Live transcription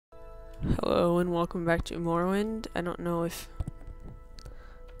Hello and welcome back to Morrowind. I don't know if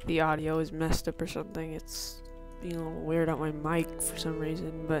the audio is messed up or something. It's being a little weird on my mic for some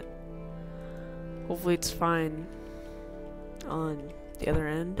reason, but hopefully it's fine on the other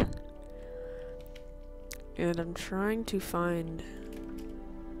end. And I'm trying to find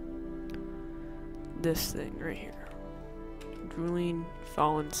this thing right here. Drooling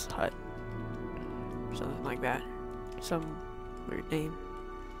Fallen's Hut. Something like that. Some weird name.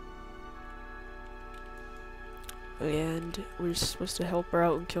 And we're supposed to help her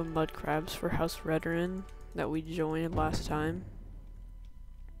out and kill Mudcrabs for House Redoran that we joined last time.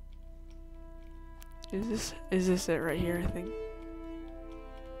 Is this it right here, I think?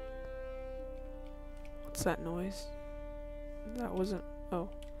 What's that noise? That wasn't oh.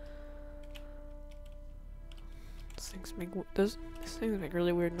 These things make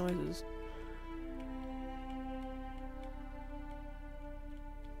really weird noises.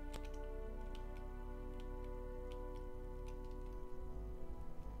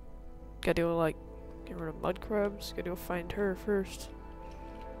 Gotta go, like, get rid of Mudcrabs. Gotta go find her first.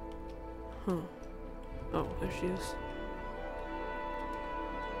 Huh. Oh, there she is.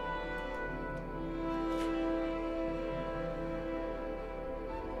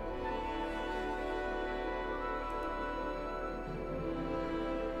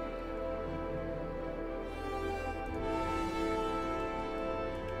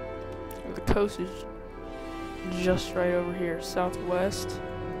 The coast is just right over here, southwest.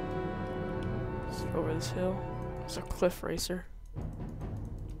 Over this hill. It's a cliff racer.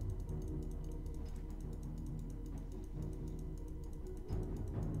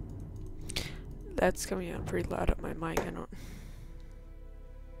 That's coming out pretty loud at my mic.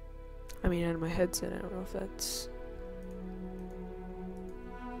 I mean out of my headset. I don't know if that's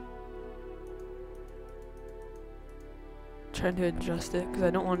trying to adjust it because I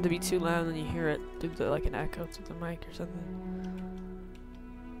don't want it to be too loud and then you hear it do like an echo to the mic or something.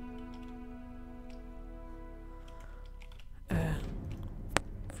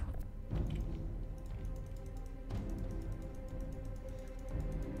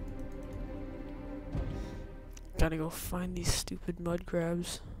 Gotta go find these stupid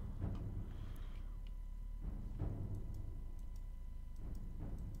Mudcrabs.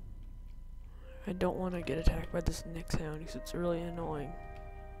 I don't want to get attacked by this Nyx hound because it's really annoying.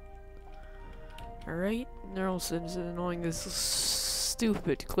 Alright, Nerlson is annoying as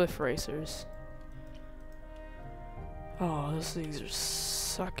stupid cliff racers. Oh, those things are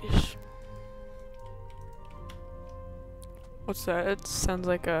suckish. What's that? It sounds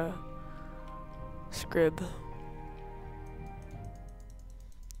like a scrib.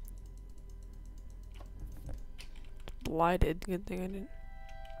 Blighted. Good thing I didn't.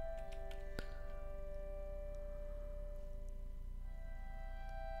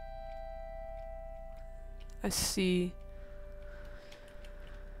 I see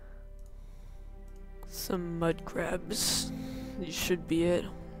some Mudcrabs. These should be it.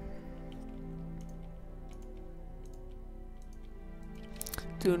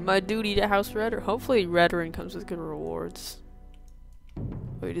 Doing my duty to House Redoran. Hopefully Redoran comes with good rewards.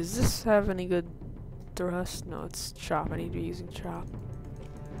 Wait, does this have any good thrust? No, it's chop. I need to be using chop.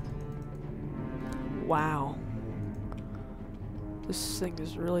 Wow. This thing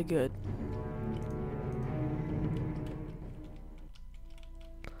is really good.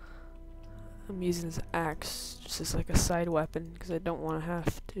 I'm using this axe just as like a side weapon because I don't want to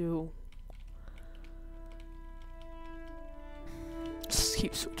have to just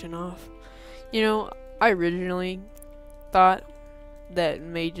keep switching off. You know, I originally thought that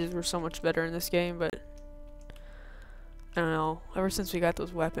mages were so much better in this game, but I don't know. Ever since we got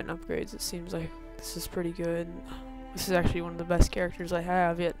those weapon upgrades, it seems like this is pretty good. This is actually one of the best characters I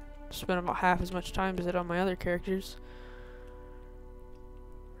have, yet spent about half as much time as it on my other characters.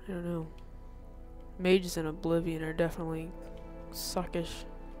 I don't know. Mages in Oblivion are definitely suckish.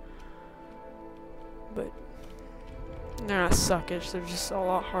 But they're not suckish, they're just a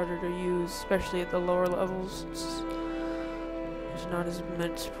lot harder to use, especially at the lower levels. There's not as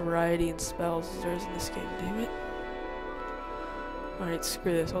much variety in spells as there is in this game, damn it. Alright,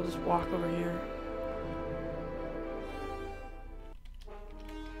 screw this, I'll just walk over here.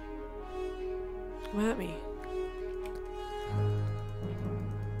 Come at me.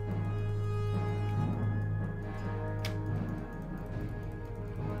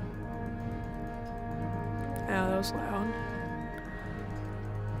 Ow, that was loud.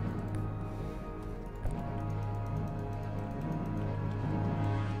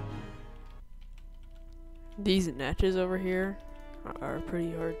 These natches over here are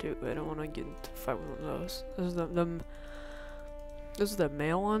pretty hard to. I don't want to get into a fight with one of those. Those are the Those are the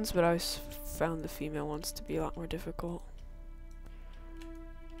male ones, but I found the female ones to be a lot more difficult.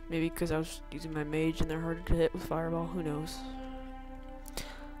 Maybe because I was using my mage and they're harder to hit with fireball. Who knows?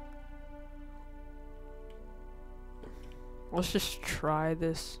 Let's just try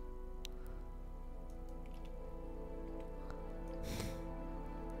this.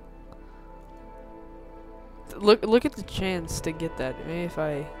 Look at the chance to get that. Maybe if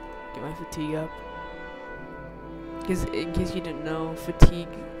I get my fatigue up. Because in case you didn't know, fatigue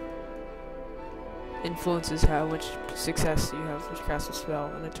influences how much success you have with cast a spell,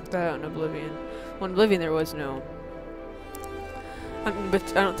 and I took that out in Oblivion. Well, in Oblivion there was no. But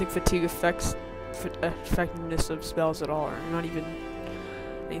I don't think fatigue affects effectiveness of spells at all, or not even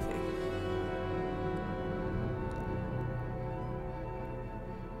anything.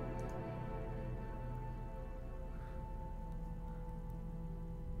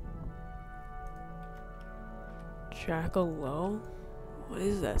 Jackal low? What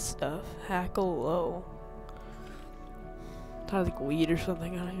is that stuff? Hackle low. Probably like weed or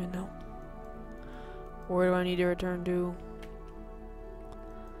something, I don't even know. Where do I need to return to?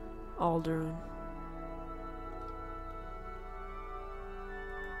 Alderaan.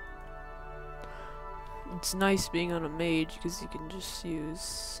 It's nice being on a mage because you can just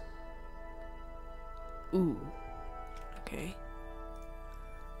use... Ooh. Okay.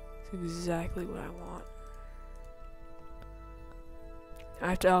 That's exactly what I want.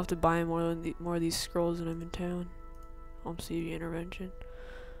 I'll have to buy more of these scrolls when I'm in town. CV intervention.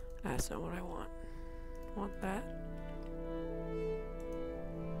 That's not what I want. I want that.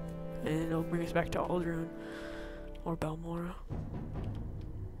 And it'll bring us back to Alderaan or Balmora.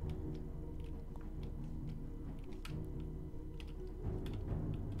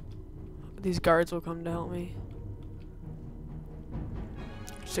 These guards will come to help me.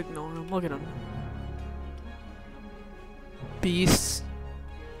 Just ignore them. Look at them. Beasts.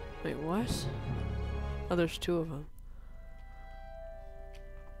 Wait, what? Oh, there's two of them.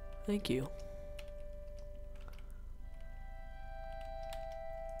 Thank you.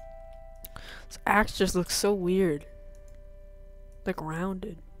 This axe just looks so weird. Like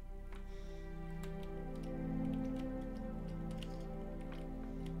rounded.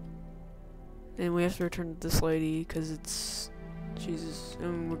 And we have to return to this lady because it's... Jesus.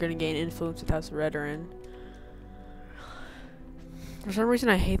 And we're gonna gain influence with House Redoran. For some reason,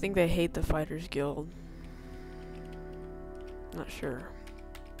 I think they hate the Fighters Guild. Not sure.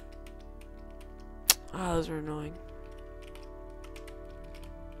 Ah, those are annoying.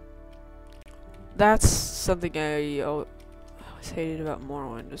 That's something I always hated about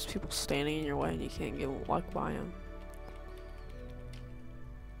Morrowind. Just people standing in your way and you can't walk by them.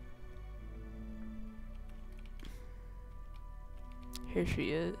 Here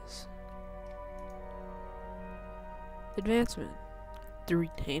she is. Advancement. The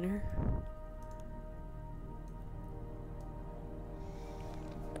retainer.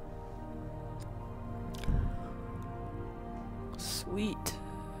 Sweet.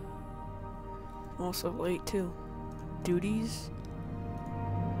 Also late too. Duties.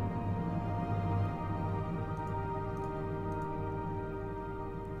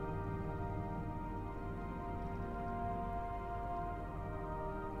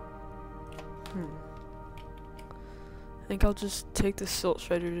 I think I'll just take the Silt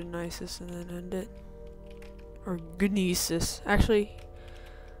Shredder to Nisus and then end it. Or Gnesis. Actually,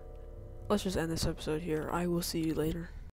 let's just end this episode here. I will see you later.